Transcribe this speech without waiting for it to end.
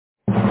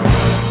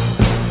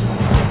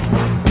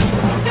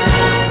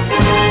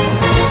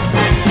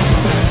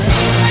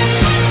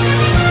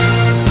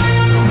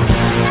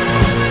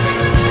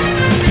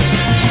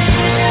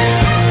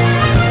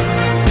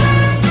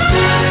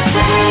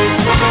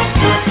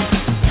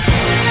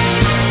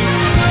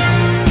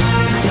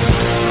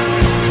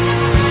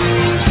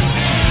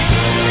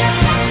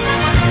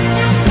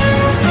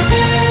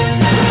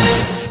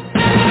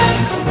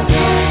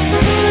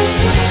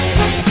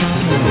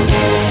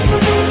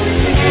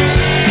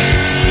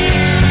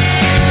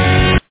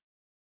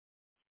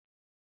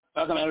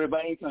Welcome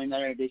everybody to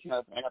another edition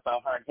of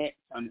NFL Hard Hits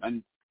on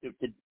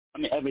Unscripted.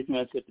 Everything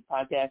Unscripted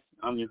podcast.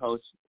 I'm your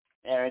host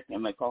Eric,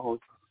 and my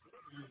co-host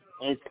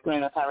is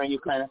Cleneth. How are you,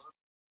 Cleneth?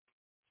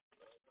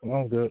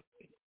 I'm good.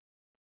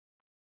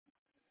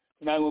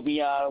 Tonight we'll be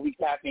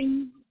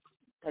recapping,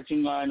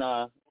 touching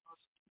on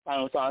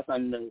final thoughts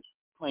on the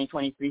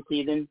 2023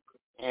 season,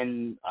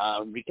 and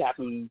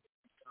recapping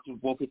Super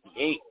Bowl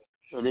 58.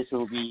 So this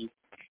will be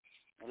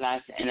the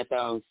last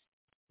NFL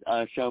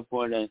show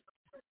for the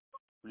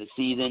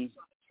season.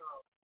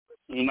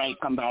 We might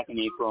come back in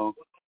April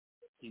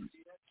to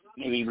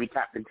maybe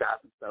recap the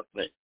draft and stuff,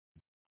 but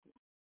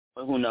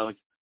who knows?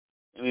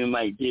 And we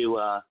might do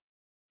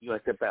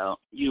UFL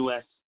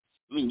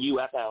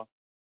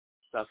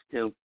stuff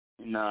too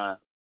in a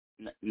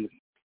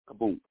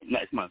couple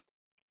next month.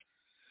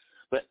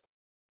 But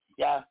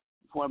yeah,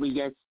 before we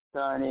get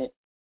started,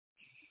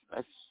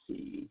 let's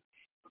see.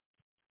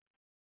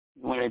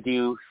 We want to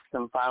do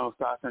some final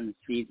thoughts on the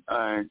season.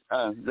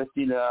 Let's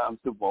do the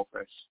Super Bowl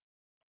first.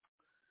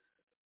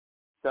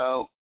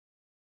 So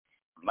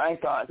my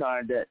thoughts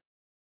are that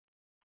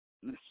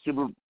it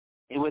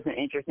was an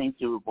interesting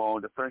Super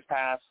Bowl. The first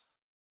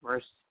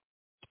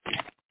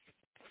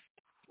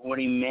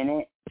 40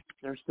 minutes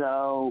or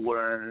so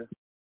were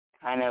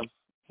kind of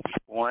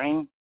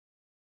boring.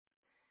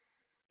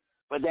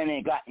 But then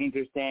it got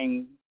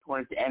interesting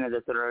towards the end of the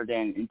third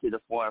and into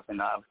the fourth,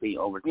 and obviously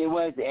over. It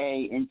was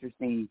a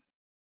interesting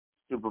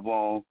Super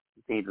Bowl,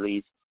 to say the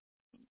least,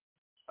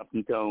 up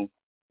until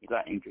it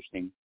got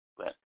interesting.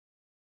 But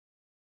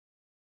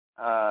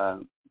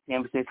San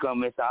Francisco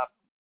missed a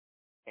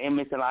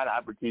lot of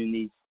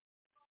opportunities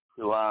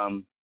to,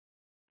 I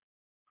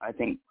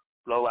think,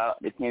 blow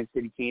out the Kansas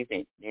City Chiefs.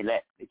 They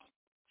let the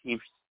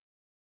Chiefs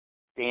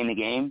stay in the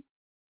game,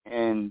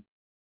 and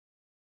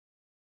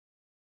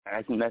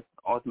I think that's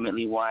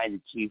ultimately why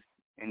the Chiefs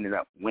ended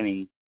up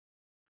winning.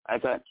 I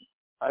thought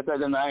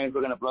the Niners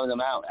were going to blow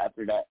them out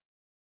after that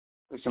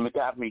Christian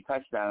McCaffrey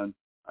touchdown.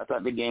 I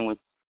thought the game was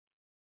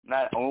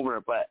not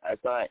over, but I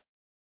thought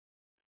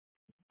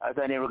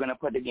they were going to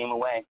put the game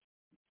away.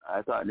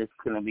 I thought this was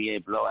going to be a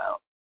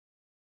blowout.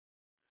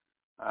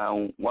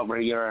 What were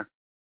your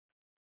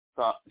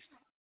thoughts?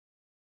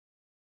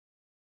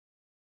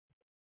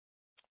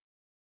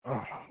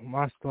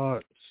 My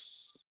thoughts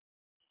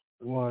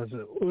was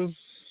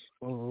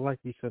like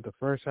you said, the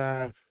first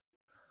half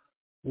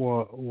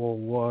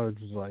was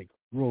like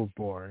real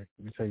boring,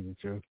 to tell you the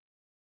truth.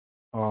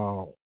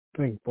 I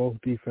think both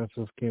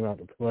defenses came out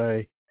to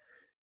play.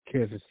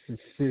 Kansas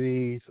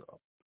City's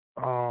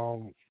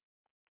San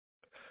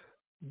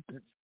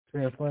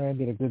Fran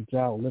did a good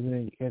job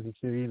eliminating Kansas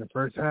City in the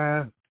first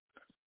half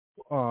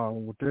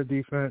with their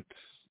defense.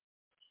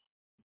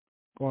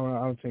 I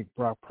don't think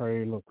Brock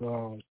Purdy looked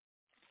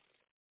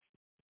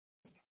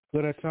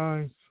good at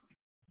times.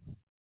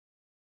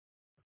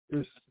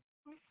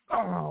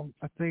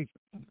 I think,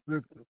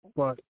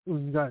 but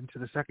when we got into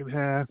the second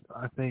half,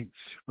 I think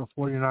the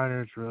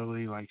 49ers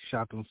really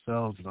shot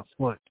themselves in the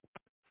foot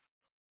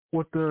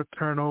with their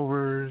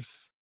turnovers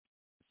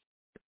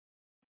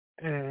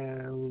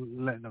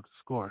and letting up the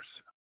scores.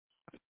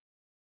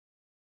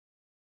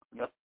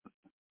 Yep.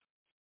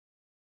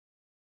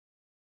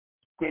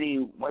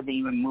 City wasn't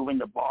even moving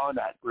the ball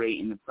that great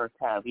in the first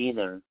half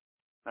either.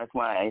 That's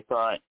why I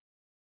thought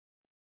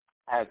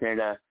after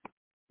the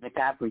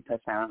McCaffrey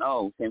touchdown,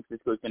 San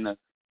Francisco's going to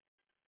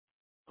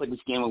put this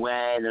game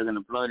away. They're going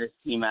to blow this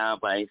team out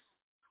by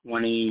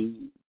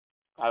 20,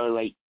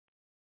 probably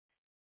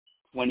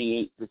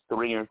 28-3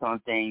 or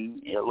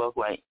something. It looked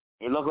like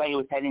it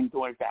was heading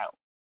towards that.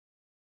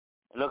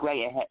 It looked like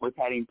it was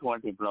heading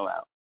towards a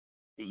blowout.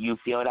 Did you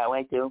feel that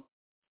way too?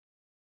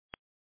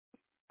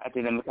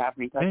 After the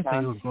McCaffrey touchdown? I didn't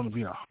think it was going to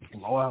be a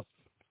blowout.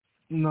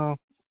 No.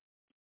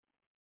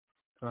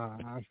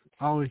 I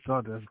always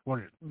thought that if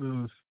you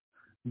lose,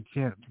 you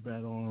can't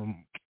bet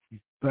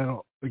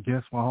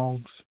against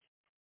Mahomes.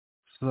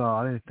 So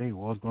I didn't think it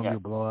was going to be a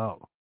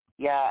blowout.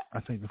 Yeah. I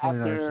think the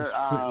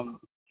 49ers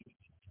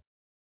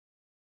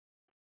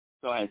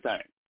Go ahead,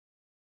 sorry.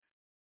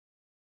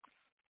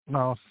 No,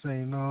 I was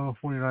saying,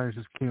 49ers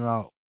just came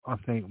out, I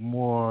think,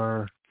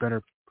 more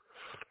ready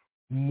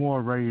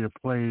to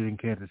play than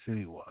Kansas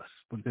City was.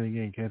 But then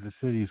again, Kansas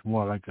City is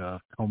more like a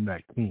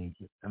comeback team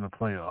in the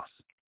playoffs.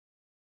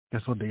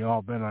 That's what they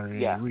all been on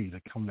in Reed,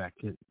 a comeback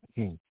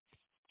team.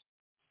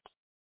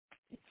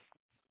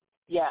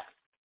 Yeah.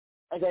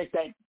 As I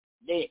said,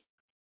 the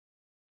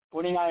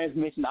 49ers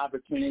missed an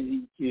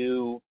opportunity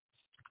to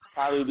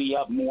probably be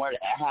up more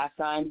at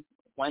halftime.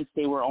 Once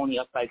they were only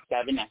up by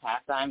 7 at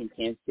halftime, and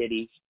Kansas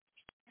City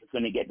was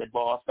going to get the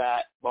ball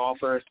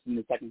first in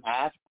the second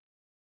half,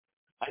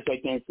 I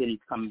thought Kansas City's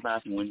coming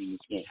back and winning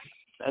this game.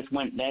 That's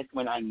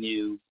when I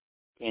knew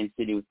Kansas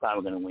City was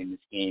probably going to win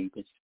this game,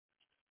 because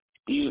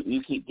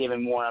you keep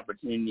giving more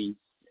opportunities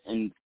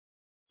and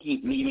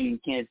keep leaving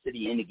Kansas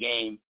City in the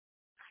game,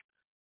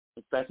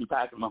 especially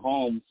Patrick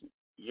Mahomes,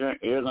 you're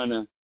going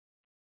to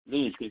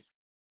lose, because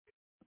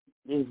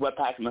this is what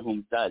Patrick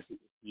Mahomes does.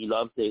 He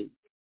loves to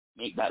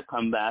make that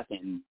comeback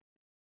and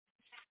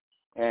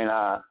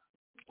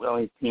will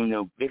his team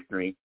to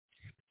victory.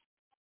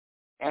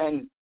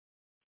 And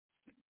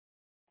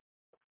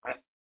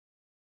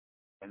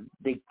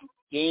the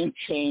game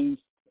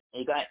changed.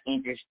 It got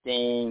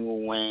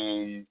interesting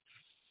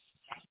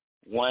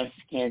once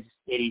Kansas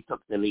City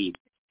took the lead.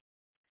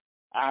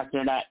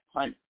 After that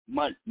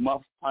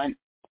muff punt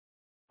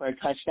for a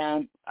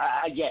touchdown,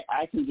 I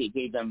think it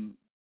gave them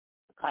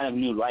kind of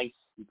new life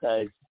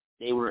because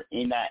they were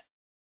in that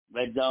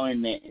red zone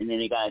and then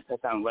they got a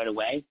touchdown right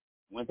away.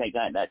 Once I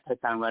got that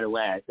touchdown right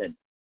away, I said,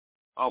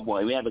 "Oh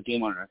boy, we have a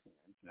game on our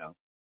hands,"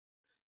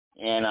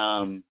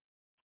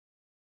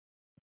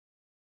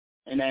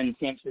 And then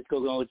San Francisco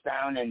goes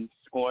down and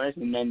scores,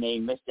 and then they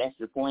missed the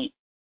extra point,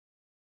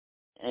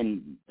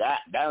 and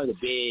that was a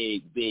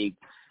big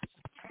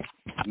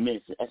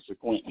missed extra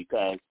point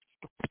because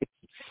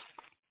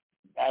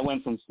that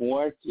went from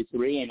 4 to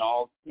 3, and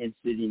all Kansas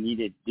City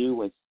needed to do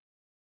was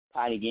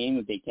tie the game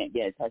if they can't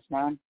get a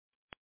touchdown.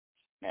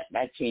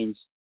 That changed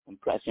the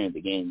impression of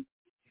the game.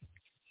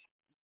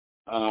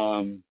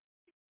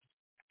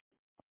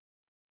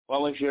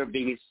 What was your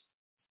biggest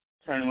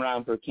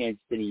turnaround for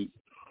Kansas City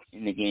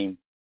in the game?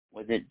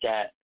 Was it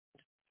that?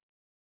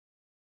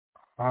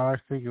 I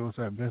think it was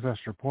that missed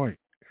extra point.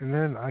 And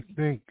then I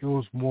think it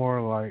was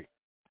more like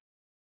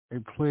they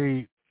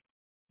played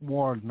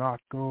more not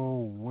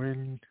to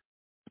win,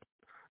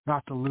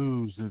 not to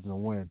lose than to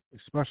win.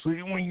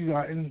 Especially when you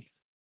got into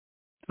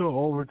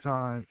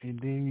overtime and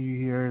then you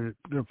hear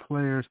the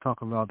players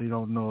talk about they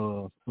don't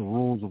know the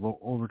rules of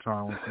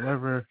overtime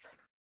whatsoever.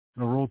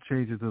 The rule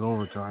changes in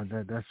overtime.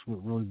 That's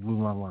what really blew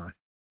my mind.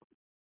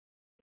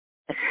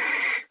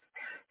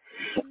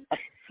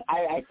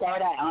 I saw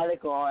that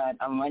article on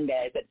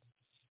Monday. I said,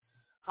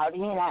 how do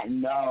you not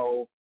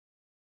know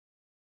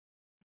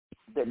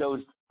that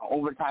those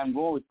overtime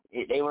rules,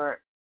 they were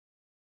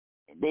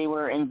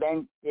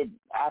invented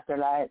after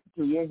that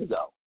 2 years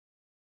ago?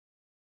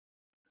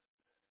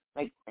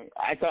 Like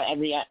I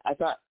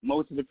thought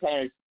most of the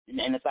players in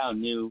the NFL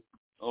knew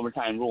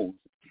overtime rules,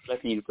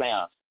 especially in the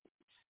playoffs.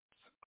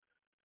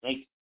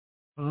 Like,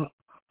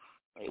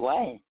 wait,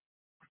 what?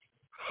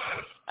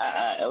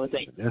 It was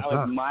like I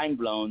was mind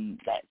blown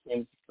that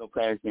San Francisco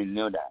players didn't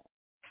know that.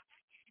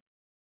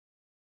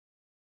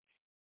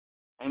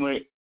 And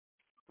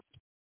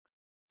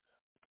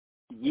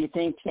you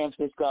think San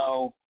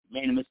Francisco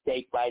made a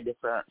mistake by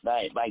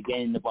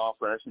getting the ball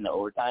first in the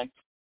overtime?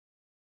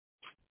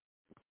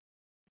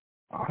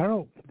 I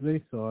don't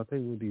think so. I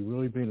think what he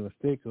really made a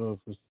mistake of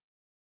was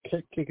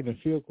kicking the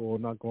field goal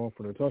and not going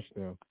for the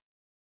touchdown.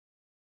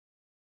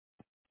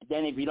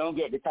 Then if you don't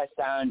get the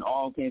touchdown,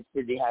 all Kansas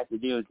City has to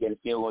do is get a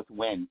field goal to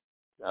win.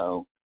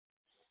 So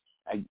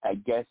I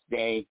guess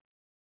they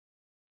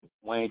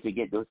wanted to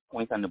get those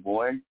points on the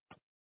board.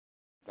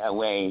 That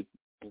way,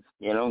 if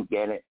they don't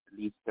get it, at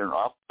least they're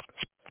up.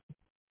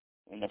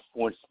 And that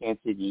forced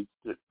Kansas City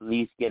to at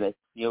least get a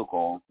field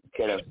goal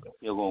instead of a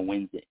field goal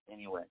wins it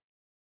anyway.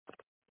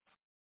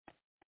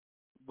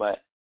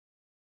 But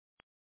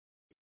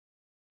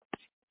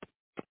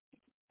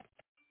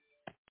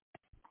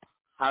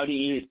how do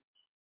you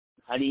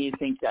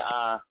think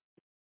that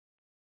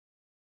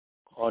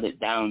called it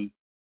down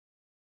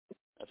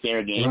a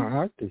fair game?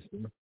 No,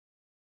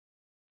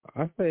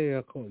 I say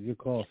you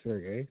call a fair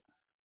game.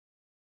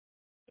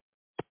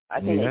 I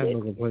think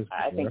it was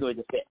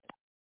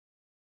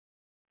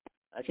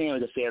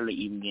a fairly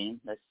even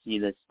game. Let's see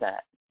the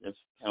stat, the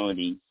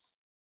penalties.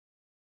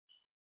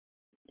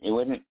 It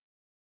wasn't.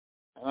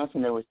 I don't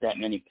think there was that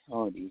many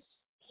penalties.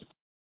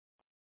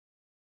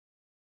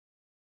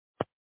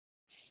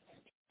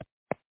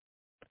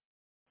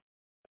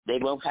 They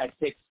both had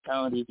 6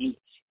 penalties each.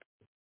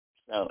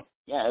 So,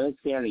 yeah, it was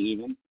fairly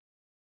even.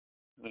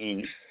 I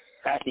mean,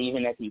 that's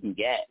even as you can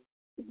get.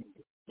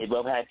 They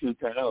both had 2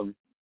 turnovers.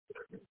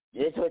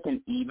 This was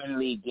an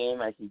evenly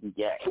game as you can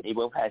get. They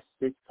both had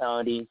 6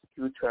 penalties,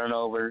 2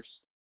 turnovers.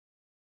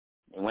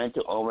 They went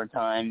to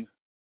overtime.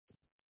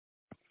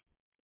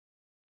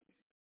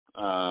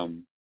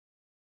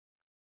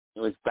 It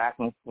was back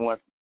and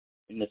forth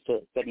in the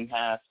second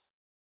half.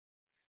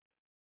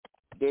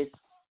 This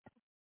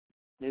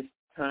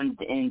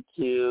turned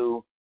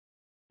into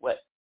what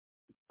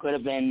could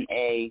have been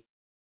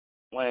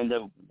one of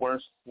the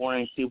worst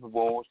scoring Super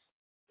Bowls.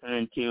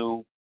 Turned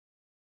into,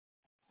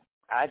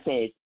 I'd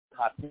say, it's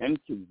top 10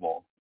 Super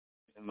Bowl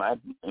in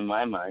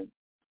my mind,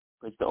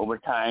 because the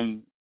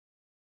overtime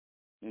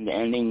and the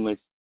ending was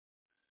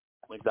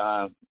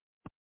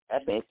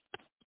epic.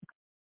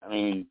 I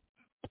mean,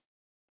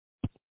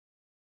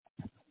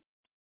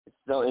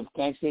 so if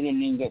Kansas City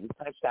didn't get the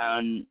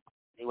touchdown,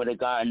 they would have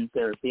gotten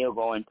their field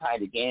goal and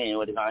tied the game, and it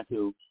would have gone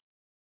to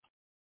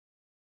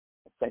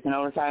a second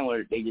overtime,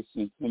 or they just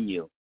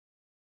continue.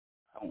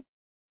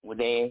 Would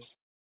the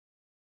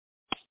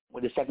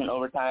second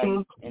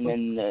overtime and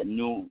then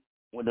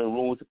would the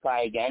rules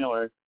apply again,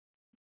 or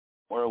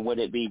would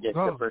it be just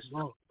the first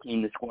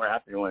team to score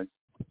afterwards?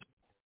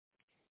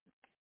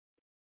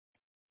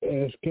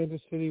 If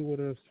Kansas City would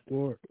have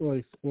scored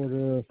a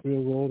field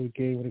goal, the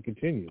game would have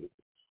continued.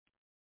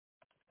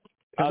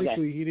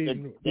 technically he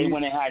didn't. They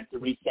wouldn't have had to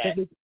reset.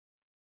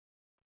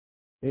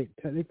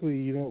 Technically,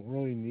 you don't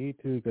really need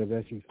to because,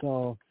 as you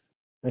saw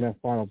in that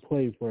final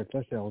play for a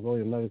touchdown, it was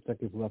only 11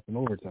 seconds left in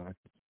overtime.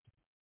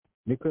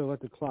 They could have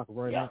let the clock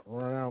run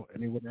out,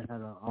 and they wouldn't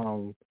have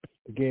had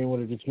the game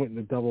would have just went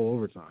into double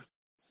overtime.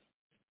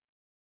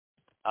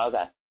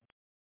 Okay.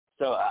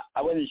 So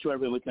I wasn't sure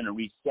if it was going to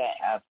reset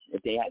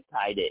if they had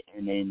tied it,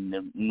 and then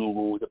the new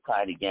rules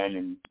applied again,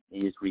 and they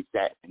just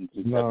reset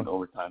into second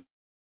overtime.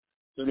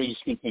 So they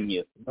just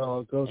continue. No,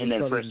 it goes and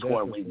then first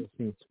score wins.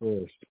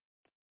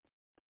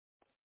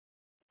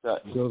 So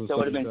it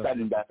would have been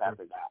sudden death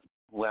after that,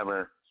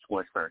 whoever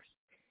scores first.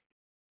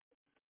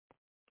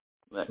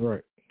 But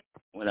right.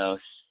 What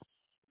else?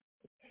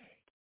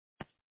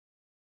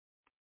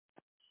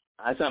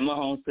 I thought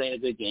Mahomes played a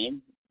good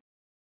game.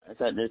 I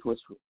thought this was,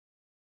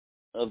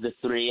 of the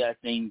three, I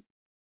think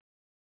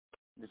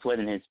this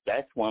wasn't his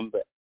best one,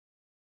 but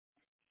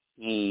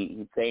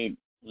he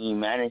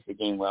managed the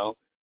game well.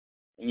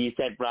 And you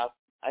said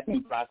I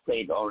think Brock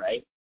played all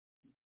right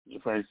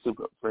for his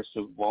first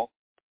Super Bowl.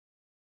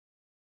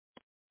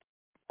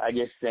 I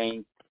just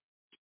think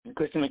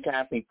Christian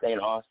McCaffrey played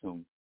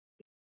awesome.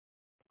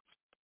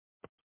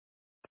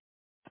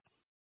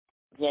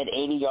 He had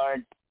 80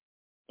 yards.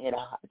 He had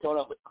a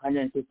total of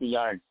 150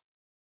 yards.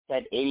 He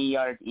had 80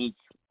 yards each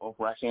of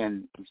rushing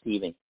and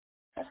receiving.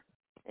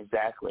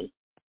 Exactly.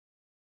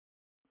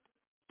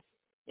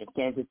 If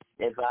San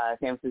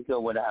Francisco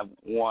would have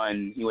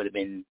won, he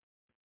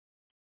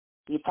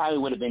probably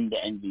would have been the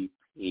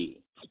MVP,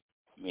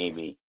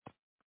 maybe.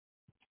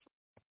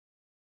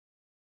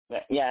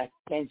 But yeah,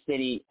 Kansas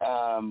City,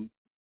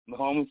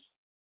 Mahomes,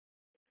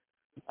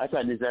 I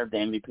thought deserved the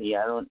MVP.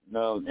 I don't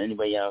know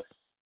anybody else.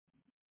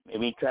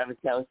 Maybe Travis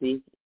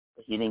Kelce,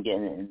 but he didn't get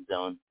in the end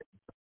zone.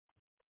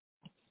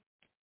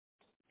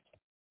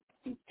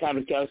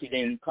 Travis Kelce he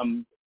didn't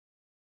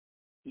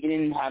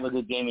have a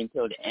good game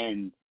until the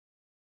end,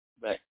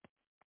 but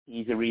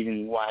he's the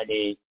reason why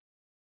they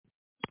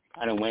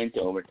kind of went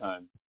to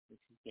overtime.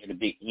 He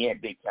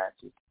had big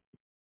catches.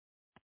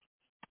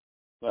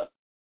 But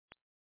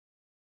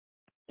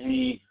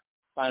any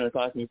final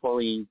thoughts before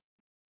we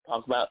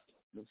talk about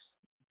the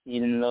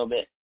season a little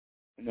bit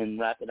and then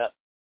wrap it up?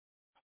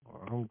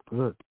 I'm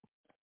good.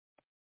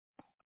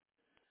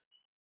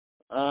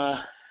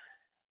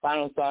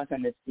 Final thoughts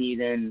on this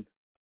season.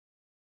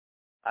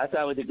 I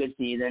thought it was a good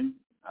season.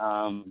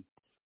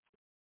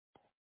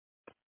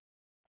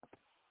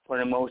 For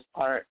the most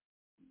part,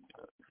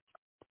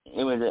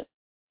 it was a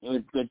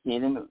good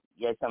season.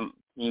 You had some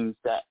teams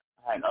that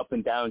had up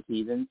and down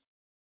seasons.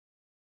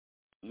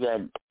 You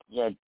had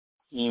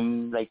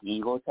teams like the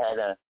Eagles had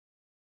a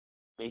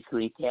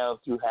basically tale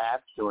of two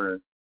halves, or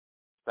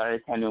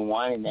started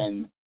 10-1 and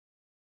then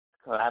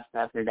collapsed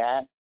after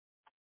that.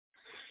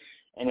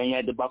 And then you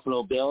had the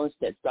Buffalo Bills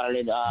that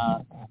started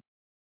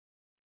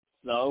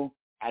slow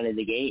out of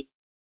the gate,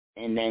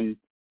 and then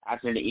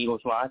after the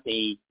Eagles lost,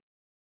 they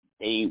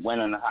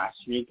went on a hot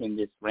streak and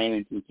just ran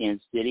into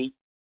Kansas City,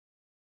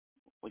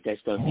 which I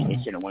still think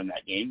they should have won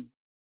that game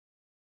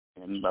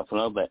in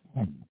Buffalo, but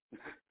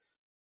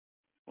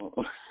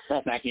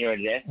that's not here or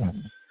there.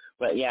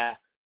 But yeah,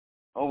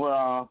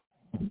 overall,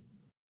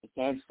 the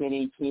Kansas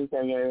City Chiefs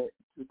are your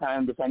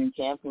two-time defending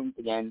champions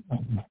again.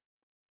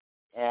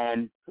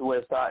 And who would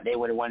have thought they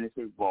would have won the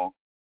Super Bowl?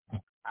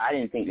 I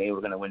didn't think they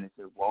were going to win the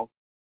Super Bowl.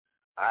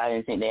 I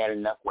didn't think they had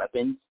enough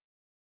weapons.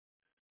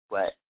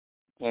 But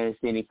Kansas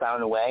City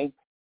found a way,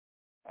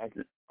 as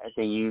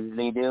they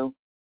usually do.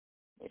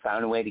 They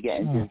found a way to get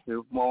into the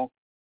Super Bowl.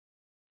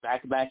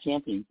 Back-to-back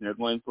champions. And they're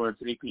going for a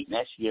three-peat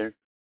next year.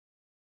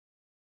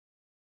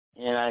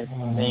 And I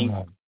think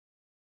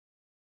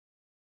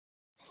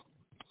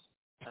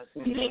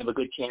they have a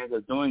good chance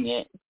of doing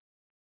it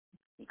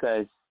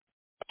because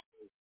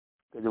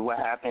of what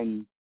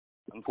happened,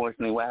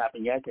 unfortunately, what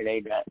happened yesterday,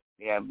 that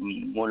they have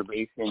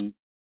motivation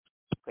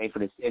to play for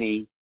the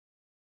city.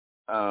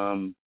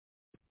 And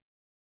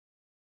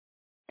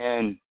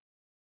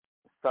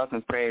thoughts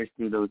and prayers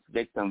to those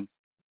victims,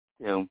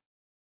 too.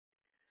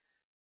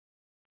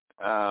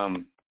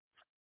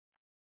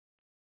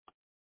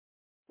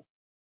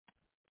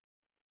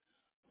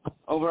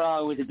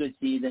 Overall, it was a good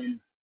season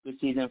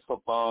of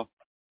football.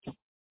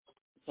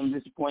 Some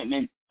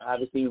disappointment,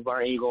 obviously, with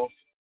our Eagles.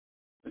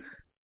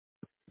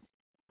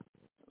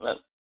 Look,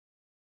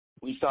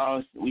 we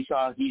saw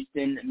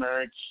Houston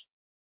emerge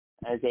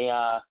as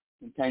a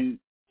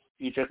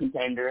future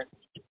contender.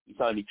 We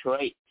saw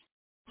Detroit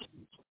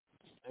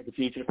as a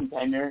future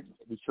contender.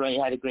 Detroit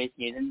had a great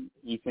season.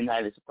 Houston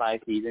had a surprise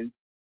season.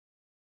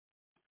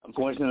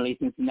 Unfortunately,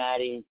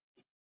 Cincinnati,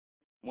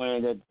 one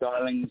of the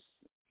darlings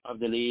of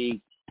the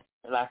league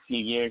the last few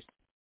years,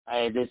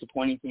 had a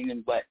disappointing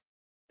season, but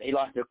they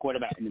lost their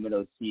quarterback in the middle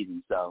of the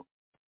season. So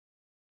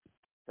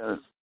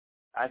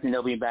I think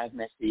they'll be back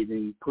next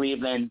season.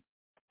 Cleveland,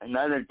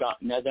 another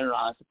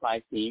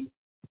surprise team.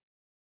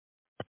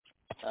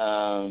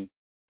 A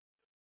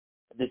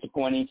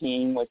disappointing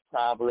team was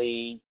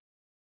probably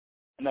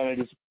another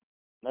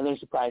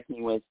surprise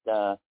team was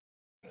the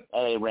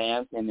LA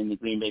Rams and then the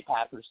Green Bay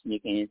Packers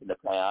sneaking into the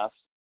playoffs.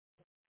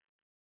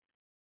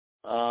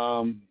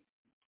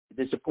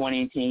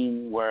 Disappointing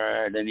team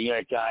were the New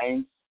York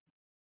Giants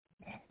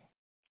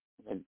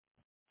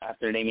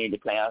after they made the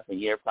playoffs a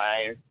year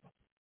prior.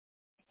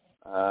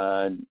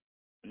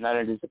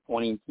 Another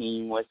disappointing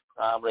team was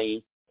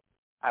probably,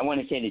 I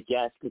want to say the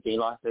Jets because they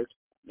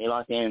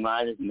lost Aaron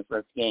Rodgers in the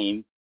first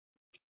game.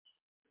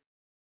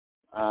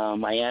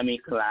 Miami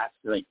collapsed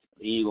like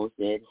the Eagles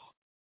did.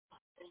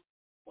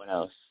 What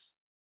else?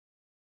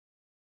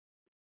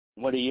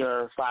 What are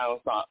your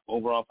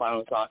overall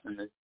final thoughts on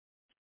this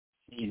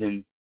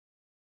season?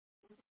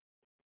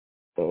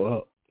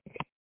 Well,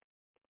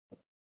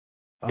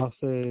 I'll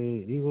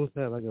say Eagles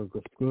had like a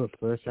good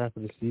first half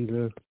of the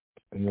season,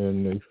 and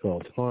then they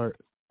fell apart.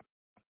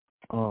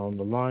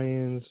 The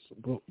Lions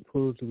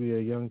proved to be a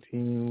young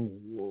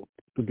team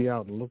to be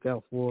out and look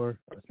out for.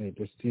 I think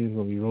this team's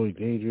going to be really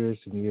dangerous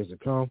in years to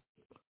come.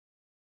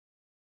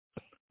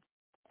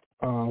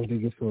 They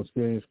get some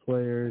experienced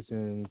players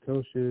and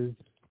coaches.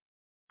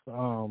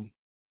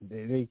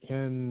 They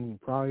can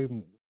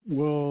probably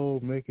will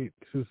make it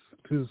to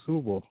the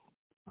Super Bowl,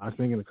 I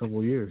think, in a couple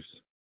of years.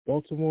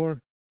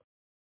 Baltimore,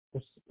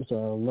 what's a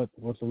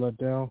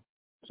letdown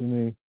to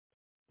me.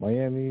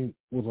 Miami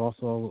was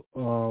also a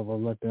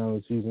letdown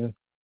this season.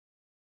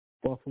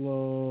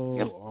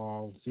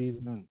 Buffalo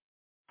season,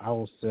 I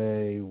will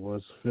say,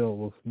 was filled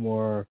with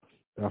more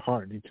their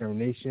heart and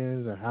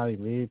determination and how they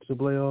made it to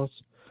the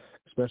playoffs,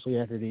 especially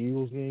after the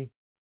Eagles game.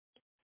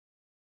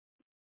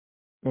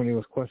 When there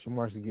was question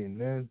marks again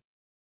then.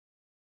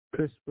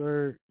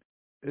 Pittsburgh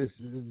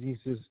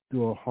needs to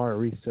do a hard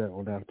reset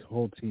on that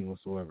whole team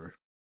whatsoever.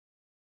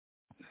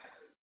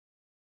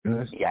 And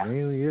that's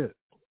mainly it.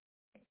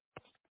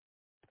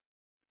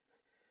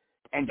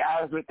 And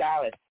Dallas was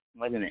Dallas,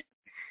 wasn't it?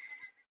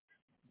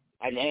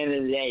 At the end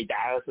of the day,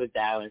 Dallas was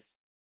Dallas.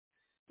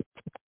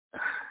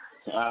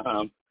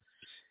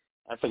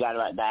 I forgot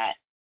about that.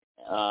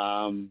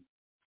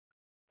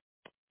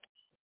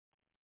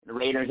 The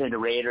Raiders are the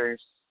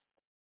Raiders.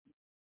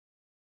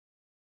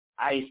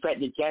 I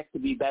expect the Jets to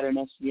be better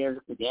next year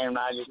because Aaron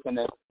Rodgers is going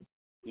to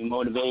be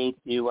motivated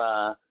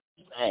to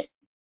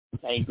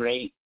play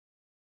great.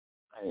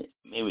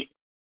 Maybe.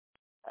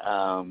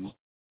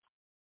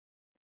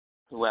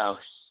 Who else?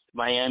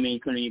 Miami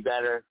is going to be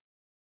better.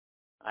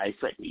 I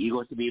expect the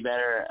Eagles to be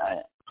better.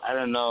 I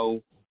don't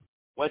know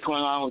what's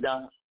going on with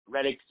the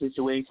Reddick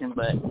situation,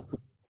 but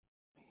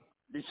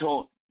the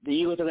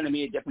Eagles are going to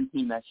be a different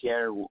team next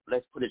year.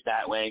 Let's put it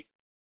that way.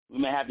 We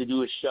might have to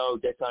do a show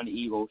just on the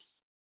Eagles,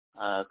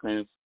 kind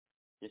of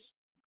just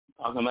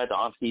talking about the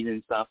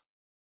off-season stuff.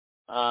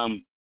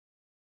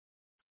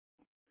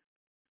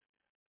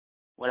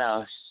 What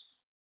else?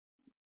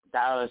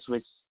 Dallas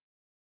was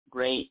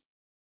great,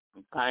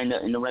 kind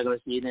of in the regular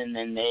season,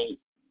 and they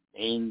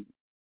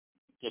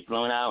get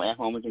blown out at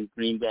home against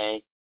Green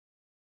Bay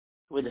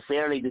with a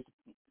fairly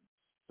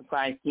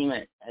surprise team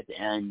at the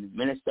end.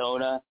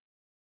 Minnesota,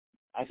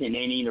 I think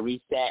they need a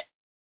reset.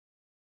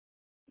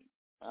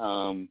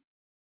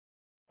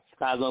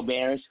 Chicago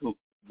Bears,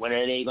 what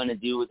are they going to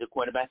do with the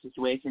quarterback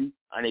situation?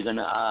 Are they going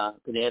to,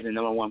 because they have the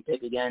number one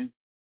pick again,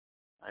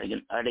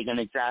 are they going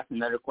to draft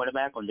another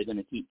quarterback, or are they going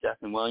to keep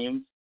Justin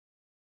Williams?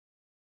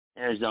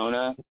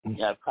 Arizona,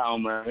 you have Kyle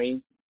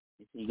Murray.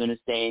 Is he going to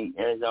stay in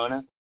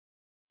Arizona?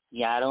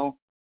 Seattle,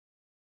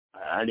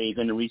 are they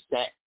going to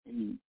reset?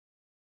 If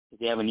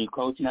they have a new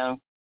coach now,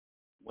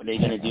 what are they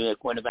going to do at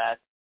quarterback?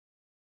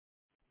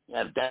 You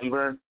have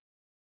Denver,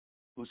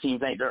 who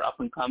seems like they're up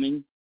and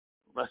coming.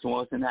 Russell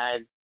Wilson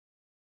had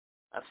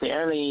a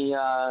fairly,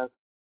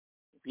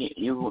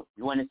 you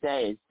want to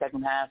say, his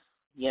second half,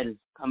 he had his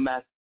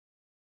comeback,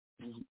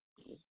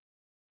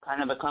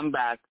 kind of a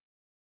comeback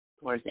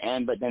towards the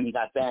end, but then he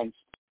got benched.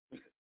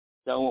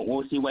 So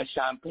we'll see what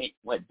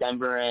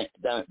Denver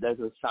does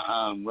with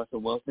Russell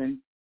Wilson.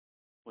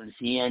 Where does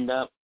he end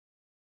up?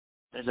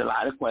 There's a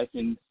lot of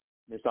questions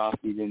this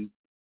offseason,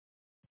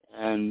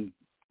 and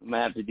we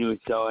might have to do a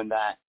show on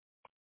that.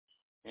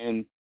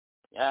 And,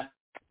 yeah,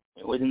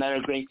 it was another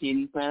great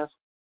season, Cleneth.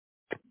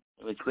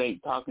 It was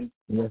great talking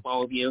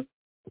football with you,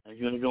 as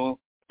usual.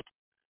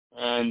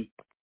 And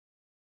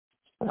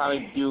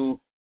probably do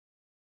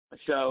a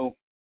show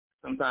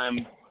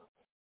sometime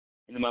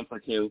in a month or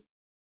two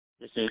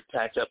just to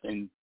catch up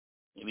and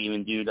maybe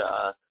even do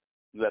the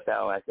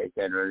UFL, as I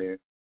said earlier.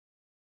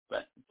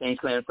 But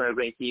thanks, Cleneth, for a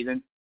great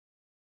season.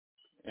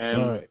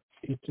 And all right.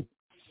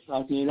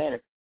 Talk to you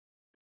later.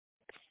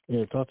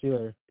 Yeah, talk to you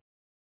later.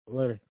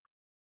 Later.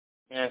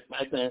 Yeah,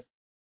 bye, Cleneth.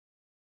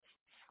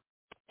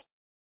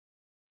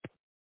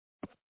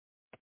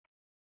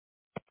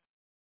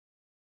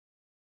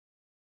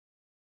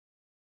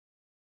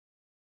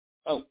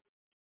 Oh,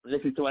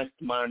 listen to us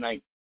tomorrow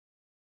night.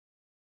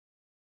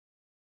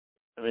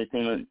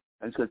 Everything on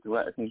Unscripted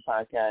Wrestling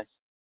Podcast.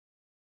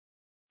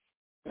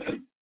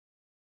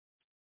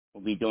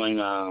 We'll be doing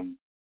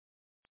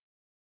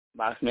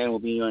Boxman will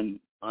be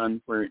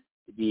on for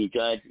to be a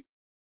judge.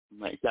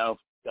 Myself,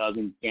 Doug,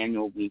 and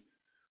Daniel will be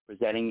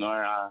presenting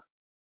our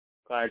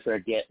cards for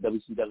a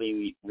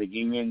WCW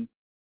reunion.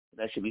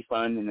 That should be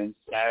fun. And then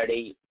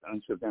Saturday,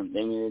 Unsurpassed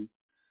Limited,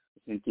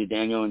 listen to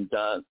Daniel and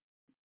Doug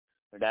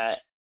for that.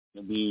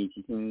 They'll be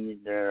continuing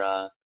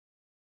their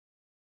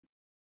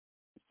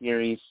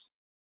series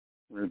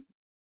for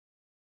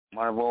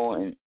Marvel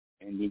and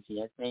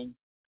DCS thing.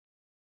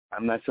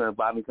 I'm not sure if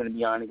Bobby's going to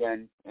be on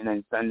again. And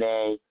then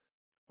Sunday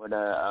for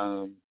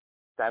the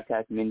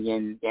Stylecast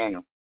Indian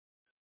Daniel.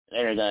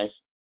 Later, guys.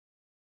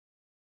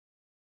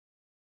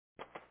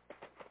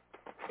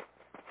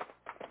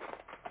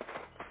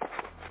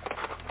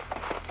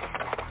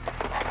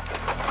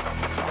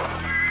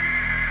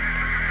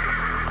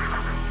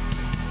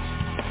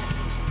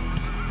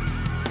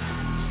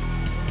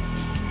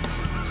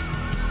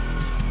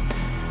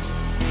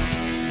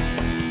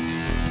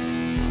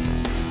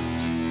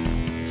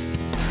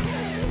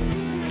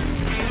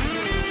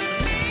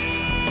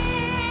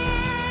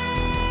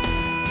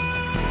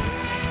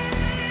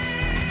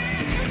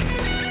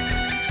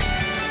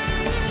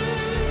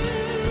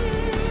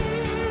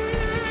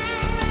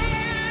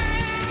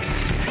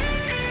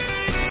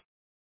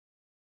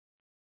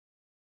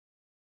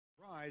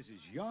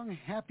 Is young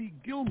Happy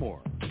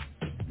Gilmore,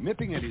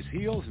 nipping at his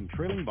heels and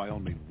trailing by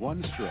only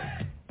one stroke.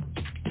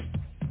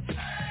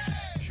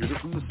 Shooter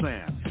from the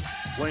sand,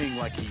 playing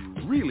like he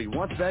really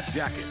wants that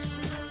jacket.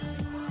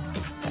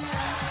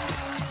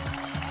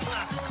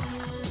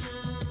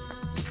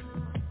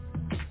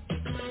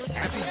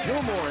 Happy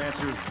Gilmore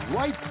answers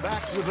right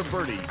back with a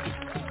birdie.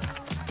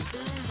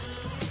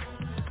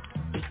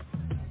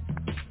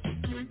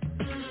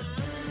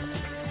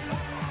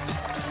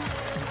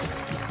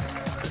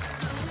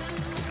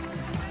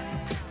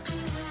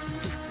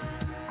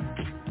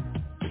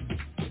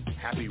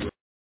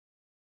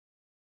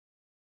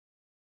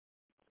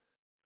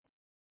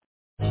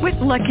 With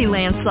Lucky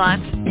Land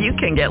Slots, you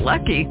can get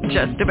lucky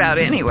just about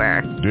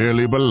anywhere.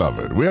 Dearly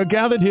beloved, we are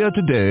gathered here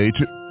today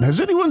to... Has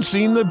anyone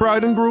seen the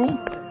bride and groom?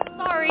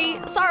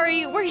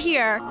 Sorry, we're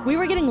here. We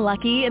were getting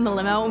lucky in the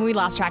limo and we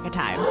lost track of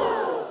time.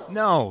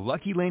 No,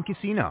 Lucky Land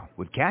Casino,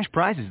 with cash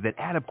prizes that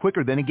add up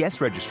quicker than a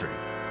guest registry.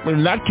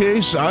 In that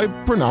case, I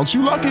pronounce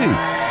you lucky.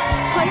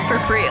 Play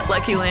for free at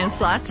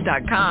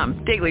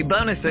LuckyLandSlots.com. Daily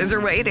bonuses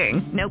are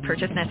waiting. No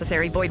purchase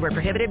necessary. Void where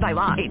prohibited by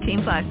law.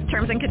 18+.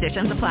 Terms and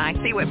conditions apply.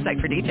 See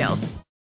website for details.